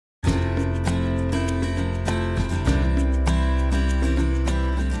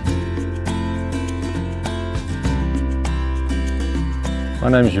My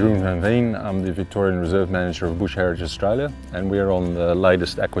name is Jeroen van Veen. I'm the Victorian Reserve Manager of Bush Heritage Australia, and we are on the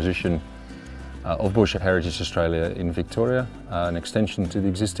latest acquisition of Bush Heritage Australia in Victoria, an extension to the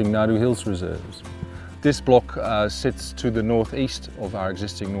existing Nadu Hills reserves. This block sits to the northeast of our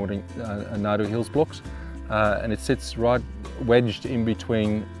existing Nadu Hills blocks, and it sits right wedged in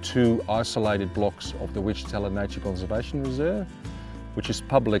between two isolated blocks of the Witch-Teller Nature Conservation Reserve, which is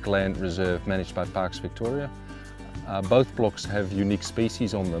public land reserve managed by Parks Victoria. Both blocks have unique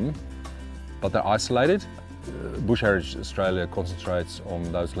species on them, but they're isolated. Bush Heritage Australia concentrates on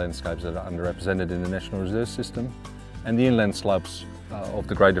those landscapes that are underrepresented in the National Reserve System, and the inland slopes of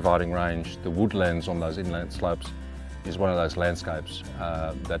the Great Dividing Range, the woodlands on those inland slopes, is one of those landscapes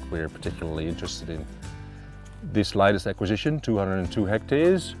that we're particularly interested in. This latest acquisition, 202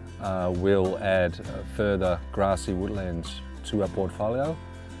 hectares, will add further grassy woodlands to our portfolio,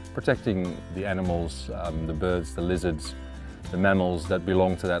 protecting the animals, the birds, the lizards, the mammals that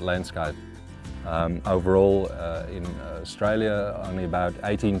belong to that landscape. Overall, in Australia, only about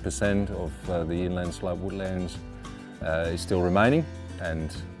 18% of the inland slope woodlands is still remaining,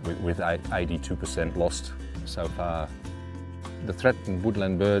 and with 82% lost so far. The threatened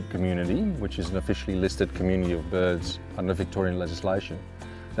woodland bird community, which is an officially listed community of birds under Victorian legislation,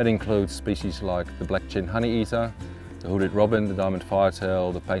 that includes species like the black-chinned honeyeater, the hooded robin, the diamond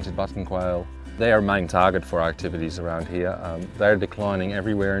firetail, the painted button quail. They are a main target for our activities around here. They're declining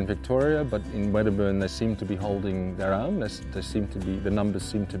everywhere in Victoria, but in Wedderburn they seem to be holding their own. The numbers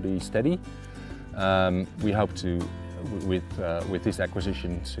seem to be steady. We hope to, with this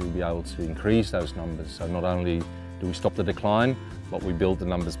acquisition, to be able to increase those numbers. So not only do we stop the decline, but we build the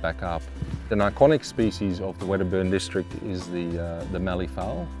numbers back up. An iconic species of the Wedderburn district is the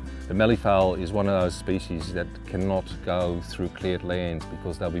malleefowl. The malleefowl is one of those species that cannot go through cleared land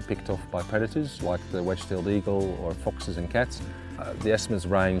because they'll be picked off by predators like the wedge-tailed eagle or foxes and cats. The estimates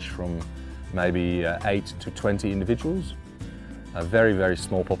range from maybe 8 to 20 individuals. A very, very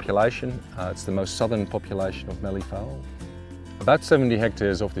small population. It's the most southern population of malleefowl. About 70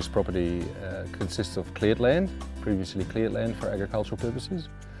 hectares of this property consists of cleared land, previously cleared land for agricultural purposes.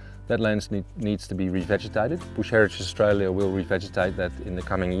 That land needs to be revegetated. Bush Heritage Australia will revegetate that in the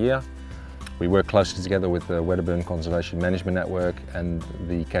coming year. We work closely together with the Wedderburn Conservation Management Network and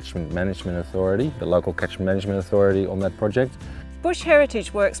the Catchment Management Authority, the local Catchment Management Authority, on that project. Bush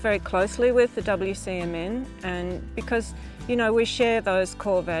Heritage works very closely with the WCMN, and because we share those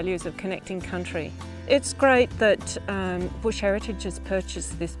core values of connecting country. It's great that Bush Heritage has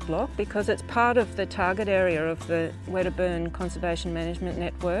purchased this block because it's part of the target area of the Wedderburn Conservation Management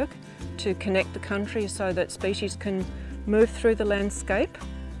Network to connect the country so that species can move through the landscape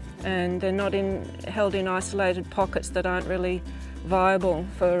and they're not held in isolated pockets that aren't really viable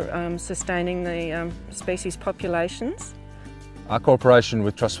for sustaining the species populations. Our cooperation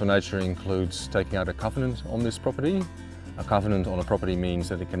with Trust for Nature includes taking out a covenant on this property. A covenant on a property means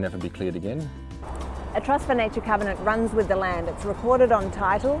that it can never be cleared again. A Trust for Nature covenant runs with the land. It's recorded on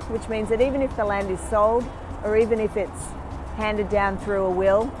title, which means that even if the land is sold or even if it's handed down through a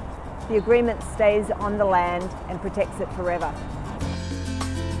will, the agreement stays on the land and protects it forever.